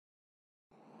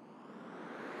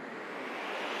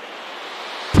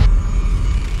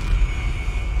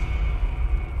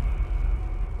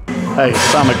Hey, it's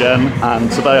Sam again,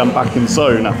 and today I'm back in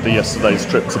zone after yesterday's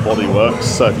trip to Bodyworks.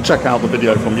 So if you check out the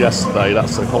video from yesterday,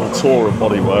 that's a whole tour of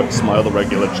Bodyworks, my other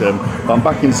regular gym. But I'm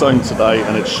back in zone today,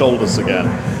 and it's shoulders again.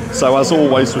 So as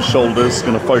always with shoulders,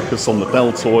 going to focus on the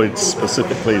deltoids,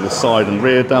 specifically the side and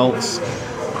rear delts.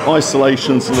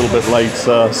 Isolations a little bit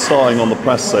later, starting on the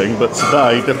pressing, but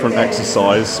today, different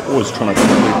exercise, always trying to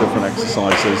do different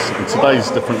exercises. And today's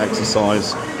different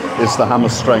exercise is the hammer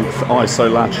strength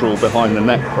iso-lateral behind the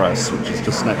neck press, which is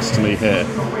just next to me here.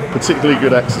 Particularly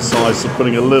good exercise for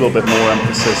putting a little bit more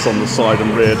emphasis on the side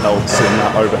and rear delts in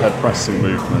that overhead pressing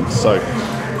movement. So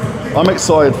I'm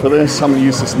excited for this, haven't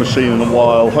used this machine in a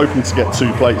while, hoping to get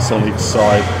 2 plates on each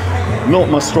side. Not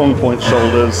my strong point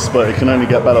shoulders, but it can only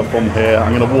get better from here.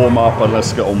 I'm going to warm up and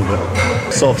let's get on with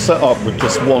it. So I've set up with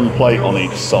just 1 plate on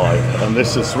each side, and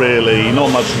this is really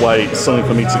not much weight. It's something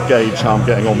for me to gauge how I'm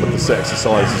getting on with this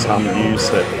exercise, as I haven't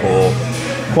used it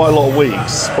for quite a lot of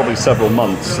weeks, probably several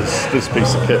months. This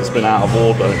piece of kit has been out of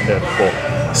order here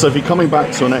before. So if you're coming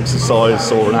back to an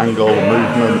exercise or an angle or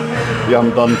movement you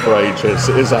haven't done for ages,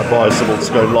 it is advisable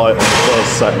to go light on the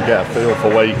first set and get a feel for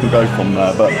where you can go from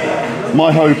there. But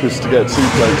my hope is to get 2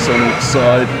 plates on each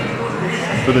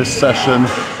side for this session,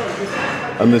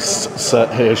 and this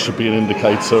set here should be an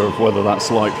indicator of whether that's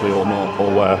likely or not,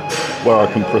 or where I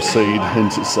can proceed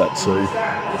into set 2.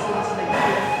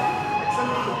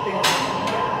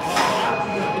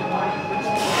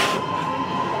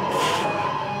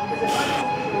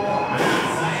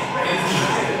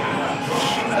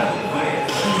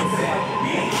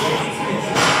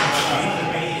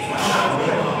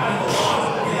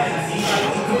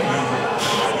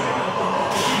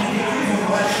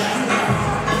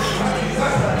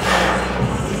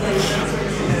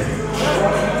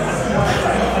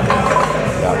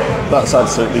 That's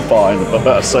absolutely fine, but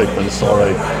better safe than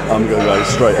sorry. I'm going to go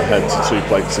straight ahead to 2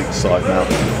 plates each side now.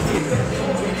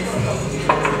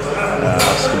 Yeah,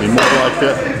 that's going to be more like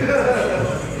it.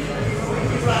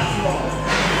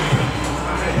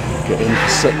 Get into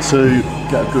set 2,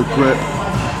 get a good grip.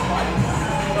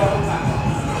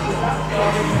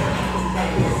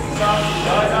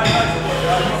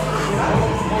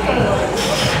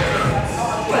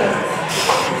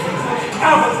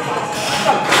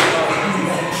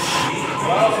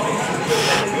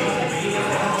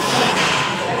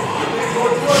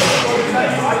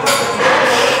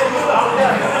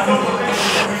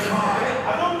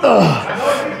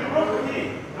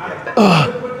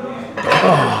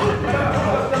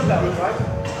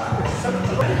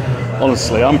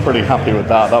 Honestly, I'm pretty happy with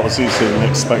that. That was easier than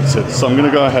expected. So I'm going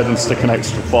to go ahead and stick an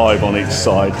extra 5 on each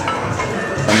side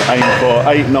and aim for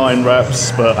 8-9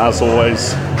 reps, but as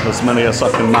always, as many as I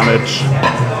can manage.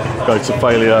 Go to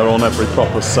failure on every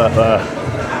proper set there.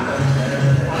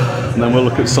 And then we'll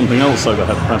look at something else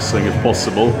overhead pressing if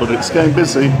possible, but it's getting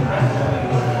busy.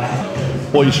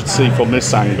 What you should see from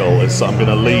this angle is I'm going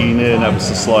to lean in ever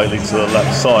so slightly to the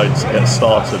left side to get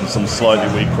started, as I'm slightly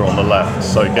weaker on the left.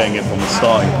 So getting it from the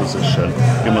starting position,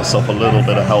 give myself a little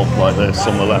bit of help like this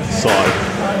on the left side.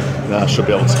 Then I should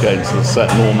be able to get into the set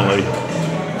normally.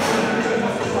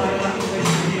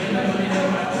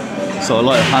 So I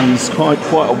like hands quite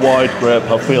a wide grip.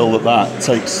 I feel that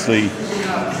takes the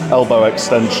elbow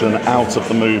extension out of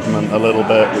the movement a little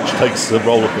bit, which takes the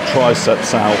roll of the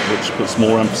triceps out, which puts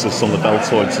more emphasis on the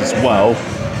deltoids as well.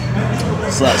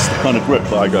 So that's the kind of grip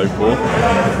that I go for.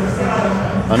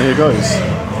 And here goes.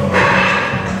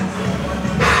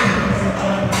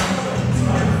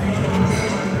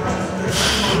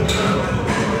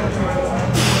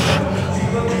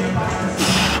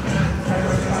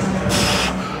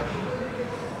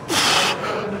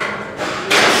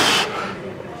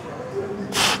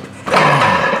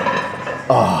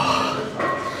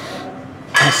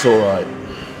 That's all right.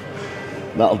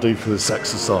 That'll do for this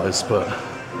exercise, but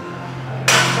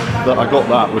I got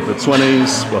that with the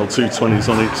 20s. Well, 2 20s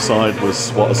on each side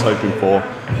was what I was hoping for,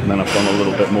 and then I've done a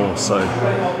little bit more. So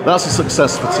that's a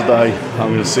success for today.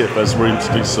 I'm going to see if there's room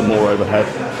to do some more overhead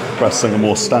pressing, a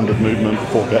more standard movement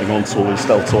before getting onto all these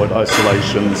deltoid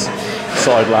isolations,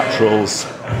 side laterals,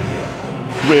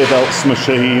 rear delts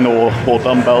machine or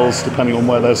dumbbells, depending on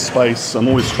where there's space. I'm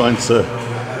always trying to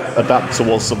adapt to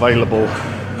what's available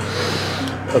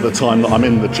at the time that I'm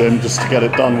in the gym, just to get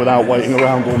it done without waiting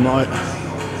around all night.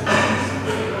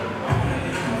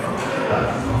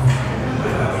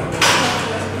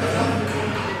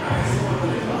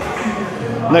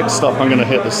 Next up, I'm going to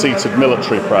hit the seated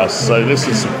military press. So this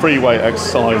is a free weight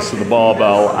exercise with the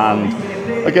barbell, and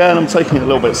again, I'm taking it a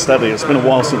little bit steady. It's been a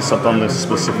while since I've done this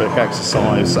specific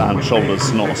exercise, and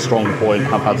shoulders not a strong point.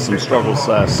 I've had some struggles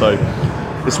there, so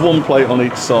It's one plate on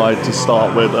each side to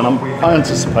start with, and I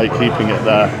anticipate keeping it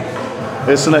there.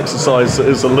 It's an exercise that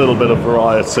is a little bit of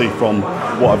variety from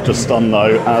what I've just done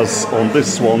though, as on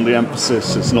this one the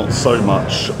emphasis is not so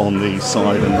much on the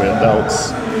side and rear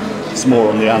delts, it's more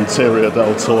on the anterior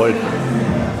deltoid,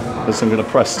 as I'm going to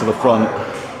press to the front.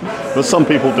 But some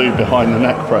people do behind the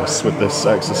neck press with this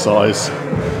exercise,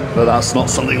 but that's not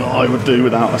something that I would do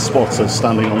without a spotter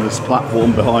standing on this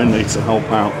platform behind me to help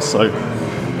out. So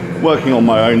working on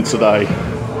my own today,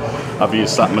 I've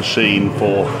used that machine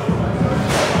for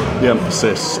the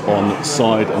emphasis on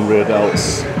side and rear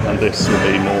delts, and this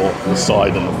will be more the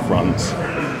side and the front.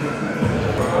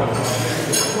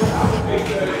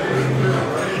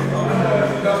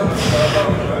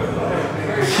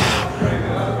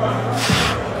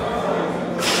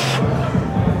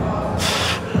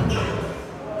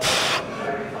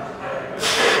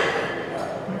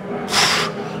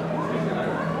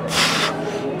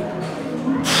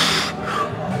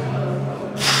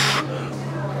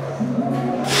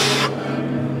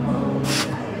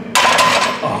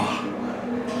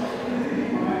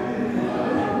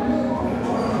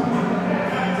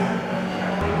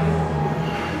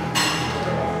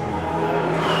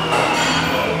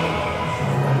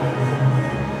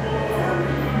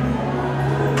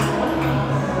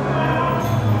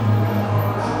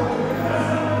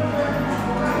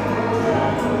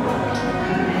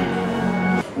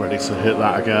 Ready to hit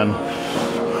that again.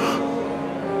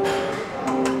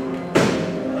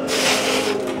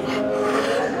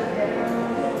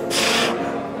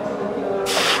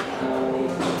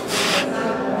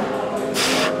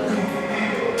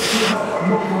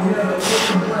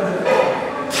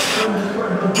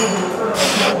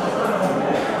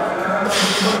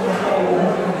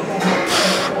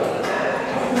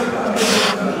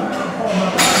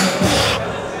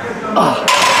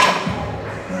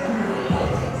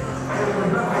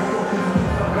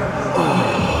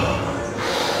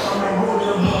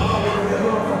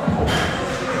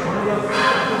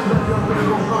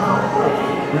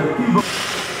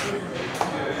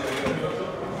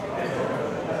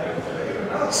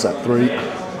 Set 3.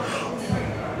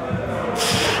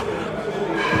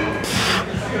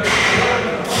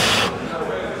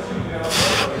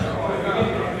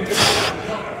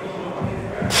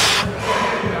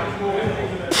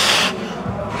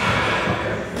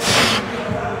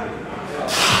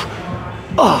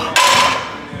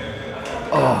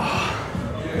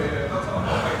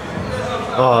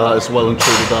 Oh, that is well and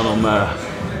truly done on there.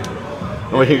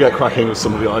 And we can get cracking with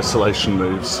some of the isolation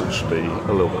moves, which should be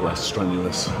a little bit less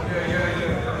strenuous.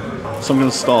 So I'm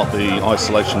going to start the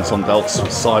isolations on delts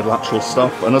with side lateral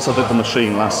stuff, and as I did the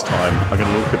machine last time, I'm going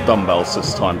to look at dumbbells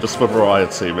this time, just for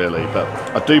variety really. But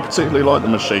I do particularly like the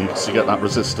machine because you get that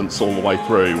resistance all the way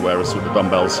through, whereas with the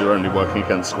dumbbells you're only working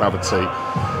against gravity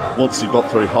once you've got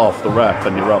through half the rep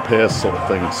and you're up here sort of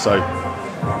thing. So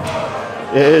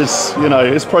it is, you know,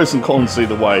 it's pros and cons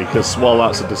either way, because while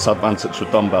that's a disadvantage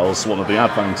with dumbbells, one of the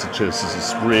advantages is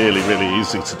it's really, really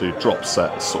easy to do drop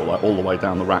sets, or like all the way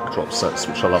down the rack drop sets,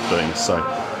 which I love doing. So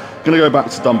I'm going to go back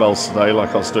to dumbbells today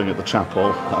like I was doing at the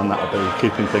chapel, and that'll be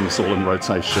keeping things all in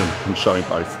rotation and showing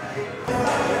both.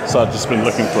 So I've just been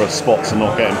looking for a spot to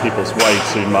not get in people's way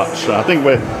too much. I think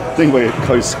we're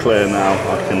coast clear now.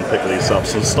 I can pick these up.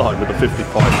 So I'm starting with the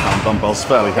 55-pound dumbbells,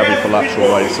 fairly heavy for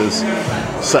lateral raises.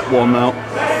 Set 1 now.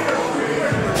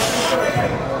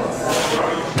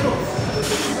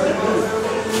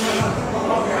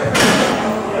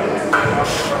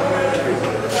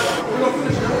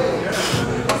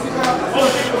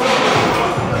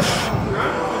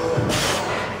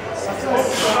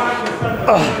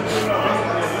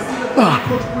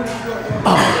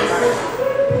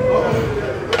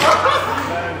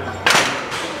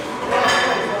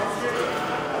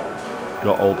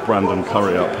 Got old Brandon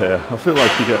Curry up here. I feel like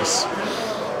he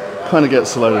kind of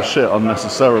gets a load of shit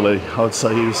unnecessarily. I would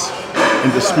say he's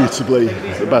indisputably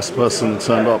the best person that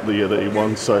turned up the year that he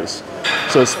won, so it's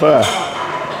fair.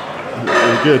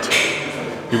 Really good.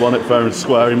 He won it fair and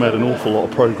square. He made an awful lot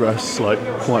of progress, like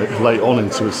quite late on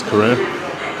into his career.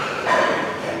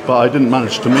 But I didn't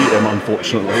manage to meet him,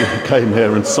 unfortunately. He came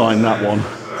here and signed that one.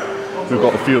 We've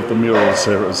got a few of the murals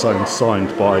here at Zone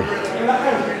signed by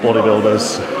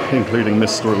bodybuilders, including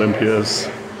Mr. Olympias,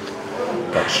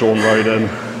 like Sean Roden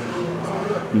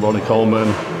and Ronnie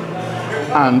Coleman.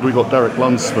 And we've got Derek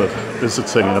Lunsford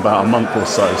visiting in about a month or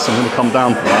so. So I'm going to come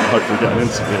down for that and hopefully get an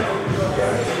interview.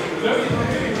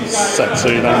 Set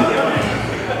 2 then.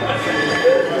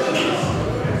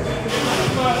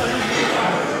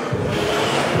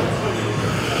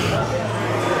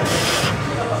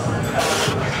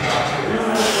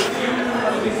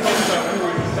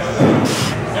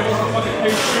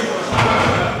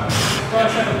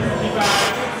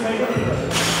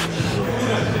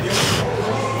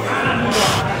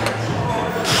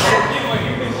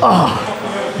 Thought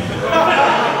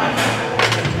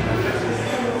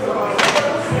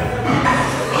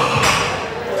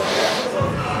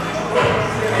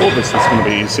this was going to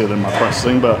be easier than my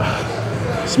pressing, but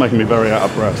it's making me very out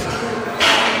of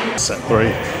breath. Set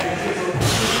 3.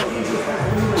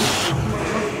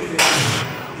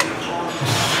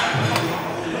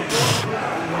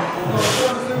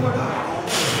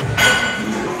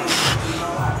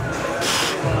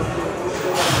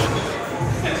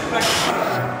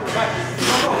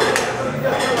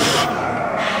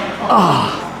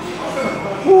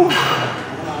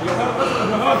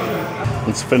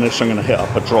 And to finish, I'm going to hit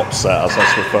up a drop set, as I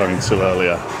was referring to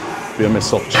earlier. Be a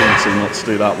missed opportunity not to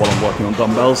do that while I'm working on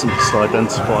dumbbells, and just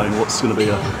identifying what's going to be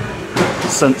a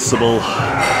sensible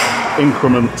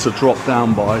increment to drop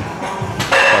down by.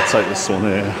 If I take this one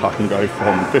here, I can go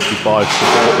from 55s to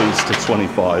 40s to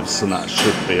 25s, and that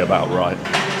should be about right.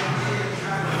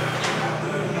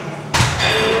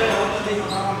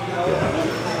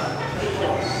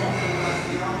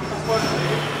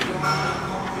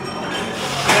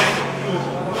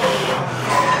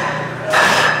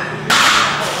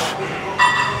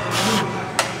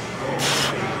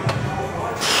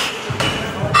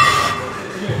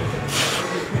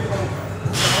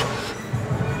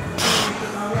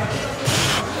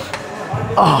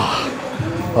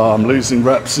 I'm losing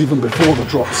reps even before the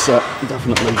drop set.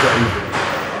 Definitely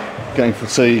getting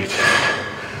fatigued.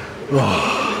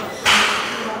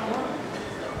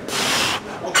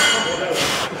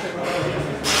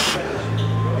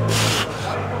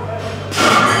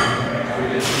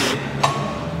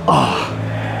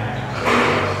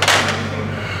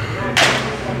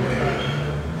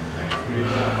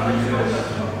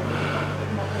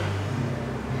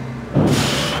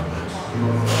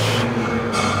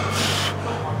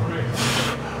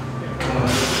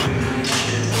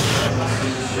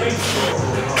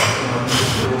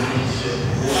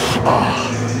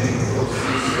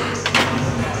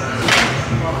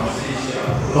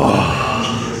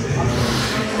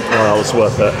 That was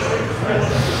worth it.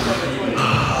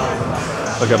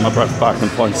 I'll get my breath back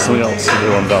and find something else to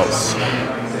do on delts.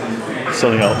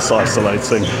 Something else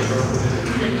isolating.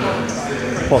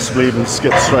 Possibly even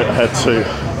skip straight ahead to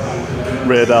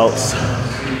rear delts.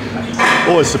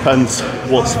 Always depends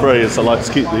what's free, as I like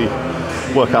to keep the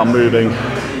workout moving,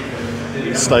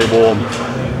 stay warm,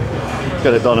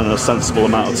 get it done in a sensible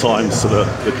amount of time so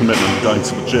that the commitment of going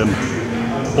to the gym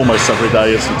almost every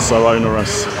day isn't so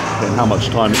onerous in how much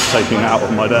time it's taking out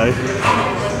of my day.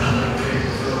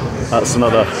 That's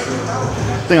another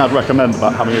thing I'd recommend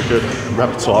about having a good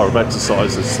repertoire of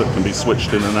exercises that can be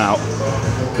switched in and out,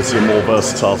 because you're more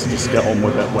versatile to just get on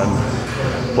with it when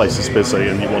the place is busy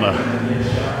and you want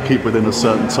to keep within a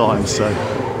certain time. So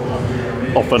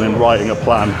often in writing a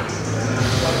plan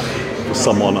for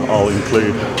someone, I'll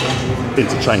include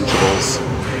interchangeables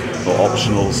or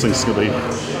optionals, things can be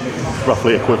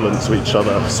roughly equivalent to each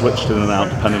other, switched in and out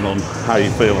depending on how you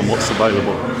feel and what's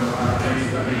available.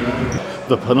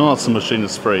 The penultimate machine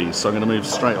is free, so I'm going to move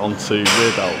straight on to rear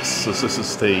delts, as this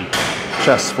is the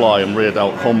chest fly and rear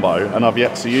delt combo, and I've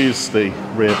yet to use the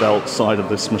rear delt side of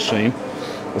this machine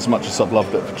as much as I've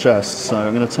loved it for chest, so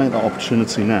I'm going to take that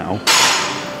opportunity now.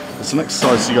 It's an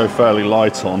exercise you go fairly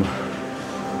light on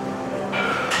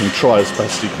and try as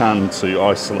best you can to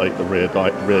isolate the rear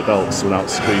delts without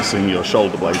squeezing your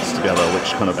shoulder blades together,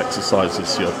 which kind of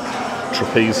exercises your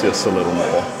trapezius a little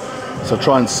more. So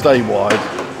try and stay wide.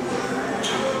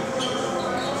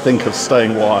 Think of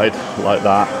staying wide like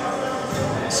that,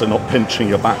 so not pinching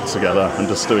your back together and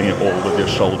just doing it all with your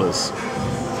shoulders.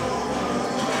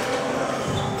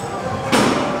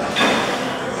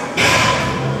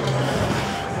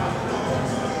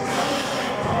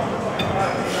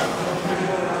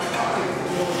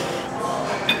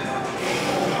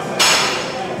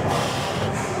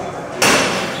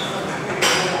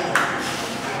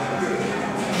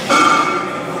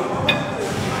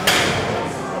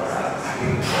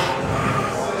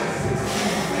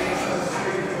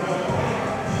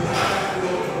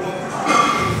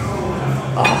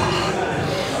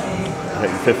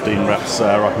 Hitting 15 reps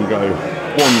there, I can go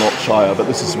one notch higher, but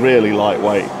this is really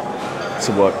lightweight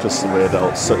to work just the rear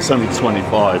delts, so it's only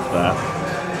 25 there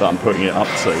that I'm putting it up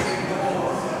to,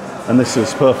 and this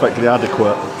is perfectly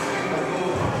adequate.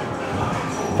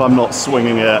 If I'm not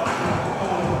swinging it,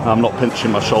 I'm not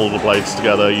pinching my shoulder blades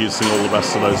together, using all the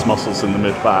rest of those muscles in the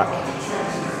mid-back,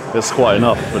 it's quite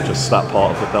enough for just that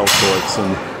part of the deltoids,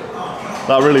 and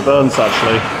that really burns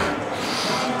actually.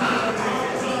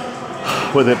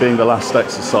 With it being the last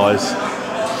exercise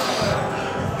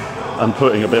and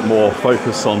putting a bit more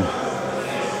focus on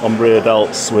rear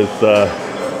delts with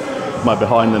my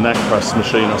behind the neck press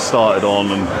machine I started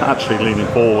on, and actually leaning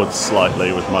forward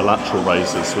slightly with my lateral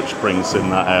raises, which brings in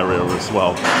that area as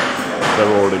well.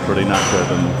 They're already pretty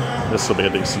knackered, and this will be a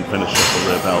decent finish of the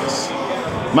rear delts.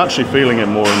 I'm actually feeling it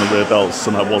more in the rear delts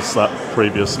than I was that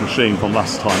previous machine from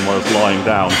last time where I was lying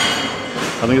down.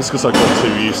 I think it's because I got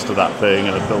too used to that thing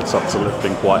and it built up to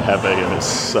lifting quite heavy, and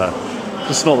it's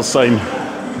just not the same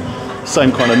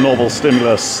kind of novel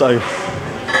stimulus. So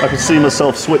I can see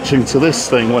myself switching to this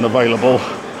thing when available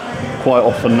quite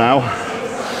often now.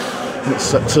 It's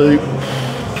set 2.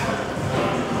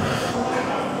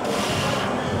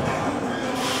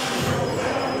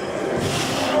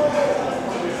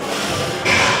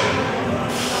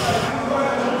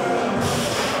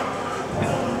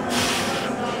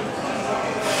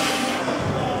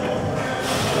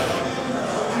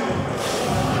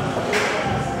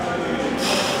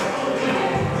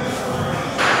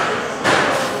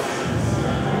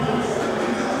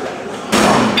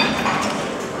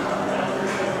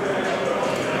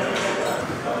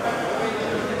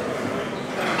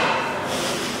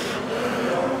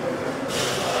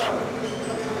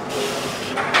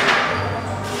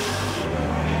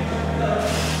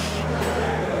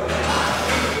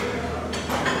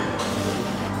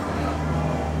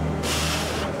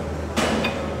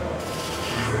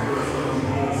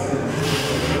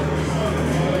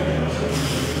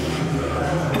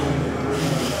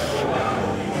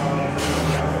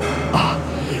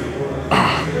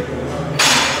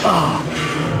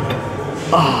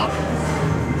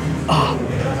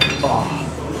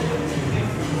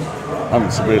 Having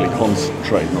to really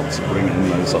concentrate not to bring in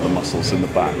those other muscles in the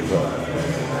back,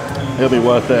 but it'll be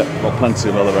worth it. Got plenty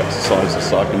of other exercises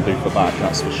that I can do for back,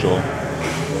 that's for sure.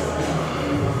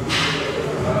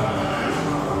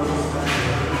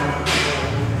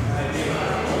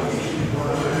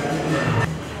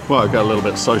 Well, I'll get a little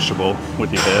bit sociable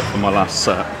with you here for my last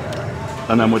set,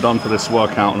 and then we're done for this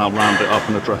workout, and I'll round it up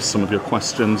and address some of your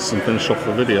questions and finish off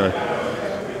the video.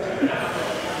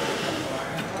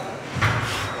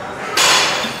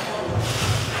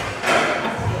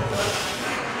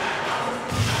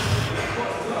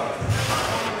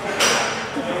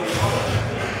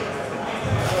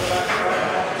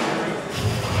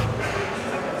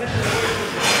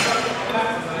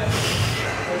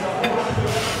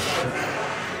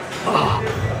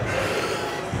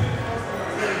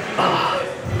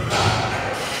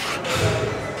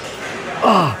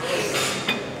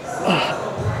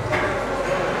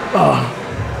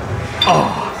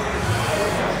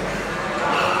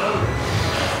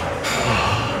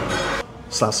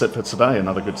 So that's it for today.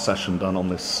 Another good session done on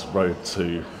this road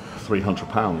to 300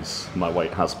 pounds. My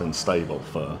weight has been stable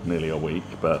for nearly a week,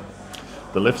 but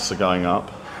the lifts are going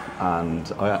up,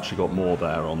 and I actually got more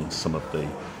there on some of the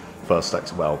first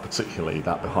well, particularly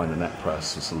that behind the neck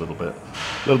press was a little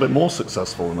bit more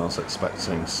successful than I was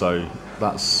expecting. So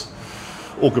that's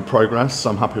all good progress.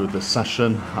 I'm happy with this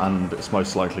session, and it's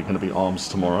most likely going to be arms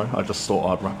tomorrow. I just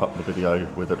thought I'd wrap up the video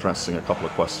with addressing a couple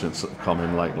of questions that have come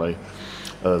in lately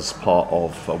as part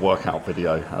of a workout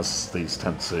video, as these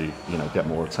tend to get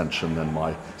more attention than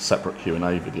my separate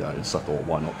Q&A videos. I thought,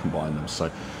 why not combine them? So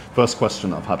first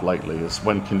question I've had lately is,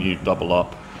 when can you double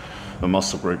up a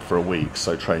muscle group for a week,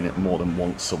 so train it more than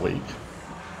once a week?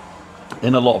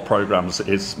 In a lot of programs it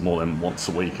is more than once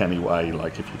a week anyway,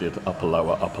 like if you did upper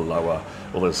lower,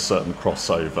 or there's certain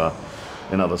crossover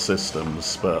in other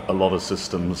systems, but a lot of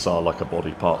systems are like a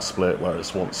body part split where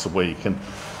it's once a week. And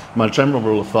my general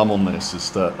rule of thumb on this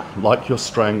is that, like your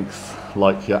strength,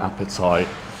 like your appetite,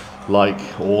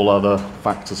 like all other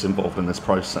factors involved in this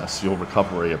process, your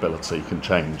recovery ability can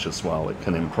change as well. It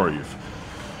can improve,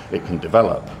 it can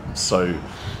develop. So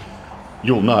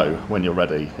you'll know when you're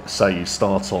ready. Say you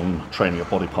start on training a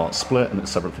body part split and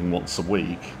it's everything once a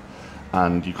week,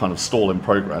 and you kind of stall in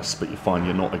progress, but you find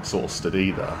you're not exhausted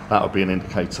either. That would be an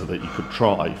indicator that you could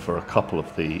try for a couple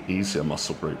of the easier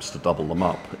muscle groups to double them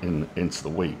up into the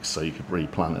week, so you could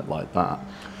replan it like that.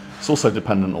 It's also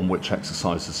dependent on which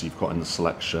exercises you've got in the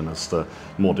selection, as the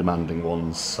more demanding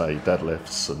ones, say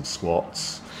deadlifts and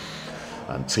squats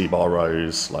and T-bar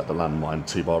rows, like the landmine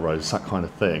T-bar rows, that kind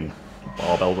of thing,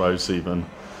 barbell rows even,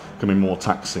 can be more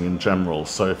taxing in general.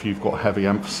 So if you've got heavy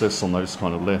emphasis on those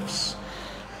kind of lifts,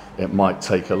 it might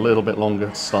take a little bit longer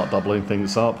to start doubling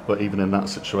things up, but even in that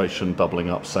situation, doubling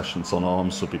up sessions on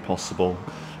arms would be possible.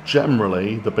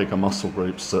 Generally, the bigger muscle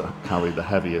groups that carry the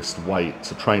heaviest weight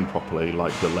to train properly,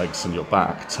 like your legs and your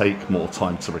back, take more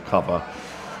time to recover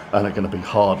and are going to be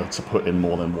harder to put in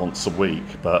more than once a week.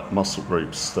 But muscle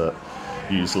groups that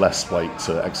use less weight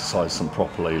to exercise them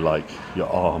properly, like your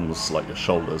arms, like your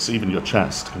shoulders, even your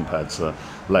chest compared to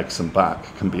legs and back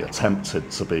can be attempted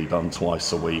to be done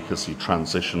twice a week as you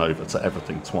transition over to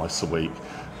everything twice a week.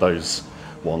 Those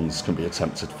ones can be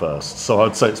attempted first. So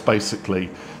I'd say it's basically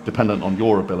dependent on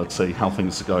your ability, how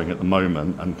things are going at the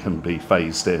moment, and can be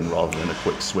phased in rather than a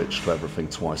quick switch to everything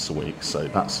twice a week. So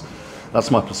that's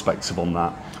my perspective on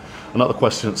that. Another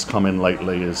question that's come in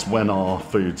lately is, when are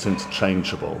foods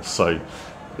interchangeable? So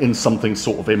in something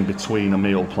sort of in between a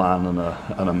meal plan and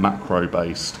a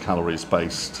macro-based,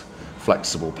 calories-based,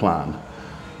 flexible plan,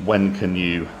 when can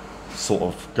you sort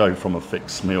of go from a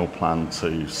fixed meal plan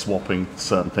to swapping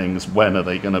certain things? When are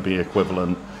they going to be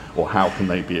equivalent, or how can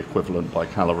they be equivalent by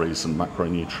calories and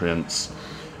macronutrients?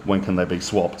 When can they be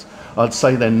swapped? I'd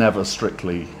say they're never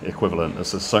strictly equivalent,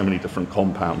 as there's so many different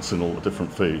compounds in all the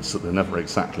different foods that they're never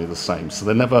exactly the same. So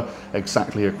they're never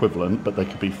exactly equivalent, but they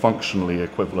can be functionally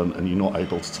equivalent, and you're not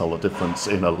able to tell the difference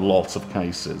in a lot of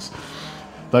cases.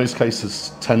 Those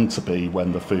cases tend to be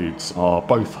when the foods are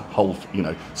both whole,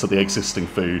 so the existing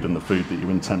food and the food that you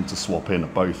intend to swap in are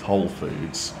both whole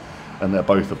foods, and they're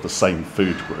both of the same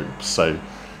food group. So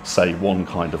say one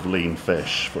kind of lean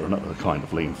fish for another kind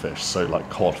of lean fish, so like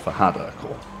cod for haddock,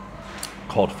 or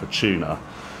cod for tuna,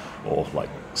 or like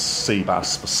sea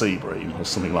bass for sea bream, or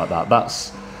something like that.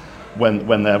 That's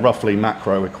when they're roughly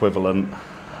macro equivalent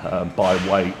by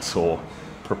weight or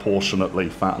proportionately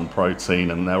fat and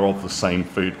protein, and they're of the same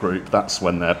food group. That's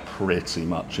when they're pretty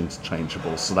much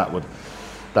interchangeable. So that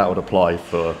would apply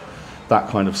for that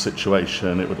kind of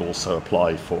situation. It would also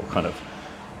apply for kind of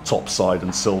top side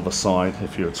and silver side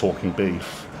if you're talking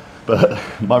beef. But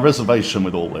my reservation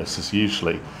with all this is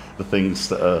usually the things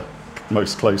that are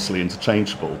most closely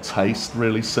interchangeable taste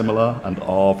really similar and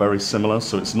are very similar.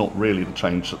 So it's not really the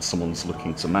change that someone's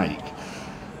looking to make.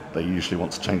 They usually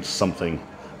want to change something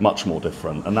much more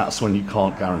different, and that's when you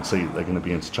can't guarantee that they're going to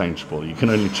be interchangeable. You can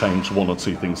only change one or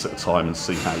two things at a time and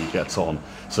see how you get on.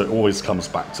 So it always comes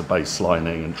back to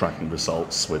baselining and tracking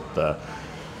results with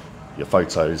your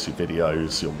photos, your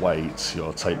videos, your weight,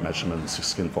 your tape measurements, your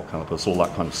skin fold calipers, all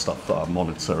that kind of stuff that I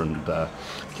monitor, and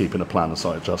keeping a plan as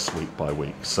I adjust week by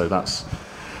week. So that's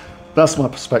my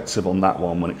perspective on that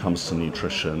one when it comes to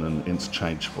nutrition and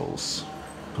interchangeables.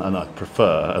 And I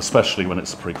prefer, especially when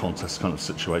it's a pre-contest kind of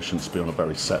situation, to be on a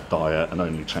very set diet and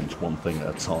only change one thing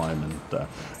at a time,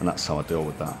 and that's how I deal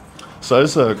with that. So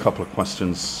those are a couple of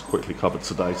questions quickly covered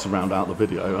today to round out the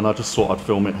video, and I just thought I'd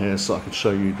film it here so I could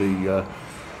show you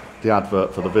the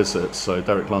advert for the visit. So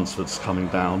Derek Lunsford's coming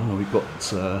down, and we've got,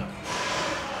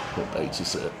 what date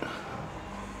is it?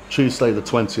 Tuesday the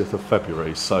 20th of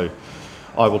February. So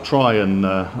I will try and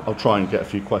get a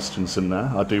few questions in there.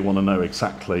 I do want to know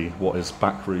exactly what his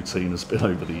back routine has been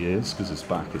over the years, because his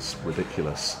back is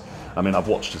ridiculous. I mean, I've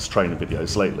watched his training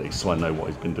videos lately, so I know what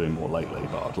he's been doing more lately,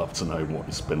 but I'd love to know what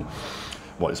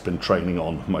he's been training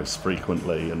on most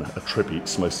frequently and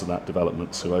attributes most of that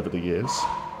development to over the years.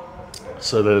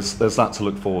 So there's that to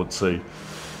look forward to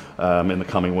in the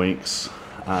coming weeks,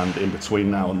 and in between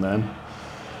now and then.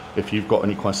 If you've got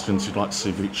any questions you'd like to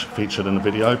see featured in the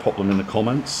video, pop them in the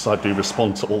comments. I do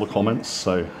respond to all the comments,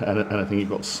 so anything you've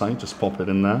got to say, just pop it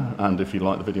in there. And if you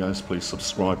like the videos, please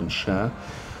subscribe and share.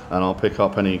 And I'll pick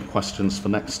up any questions for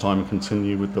next time and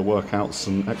continue with the workouts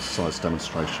and exercise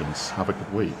demonstrations. Have a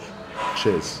good week.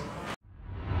 Cheers.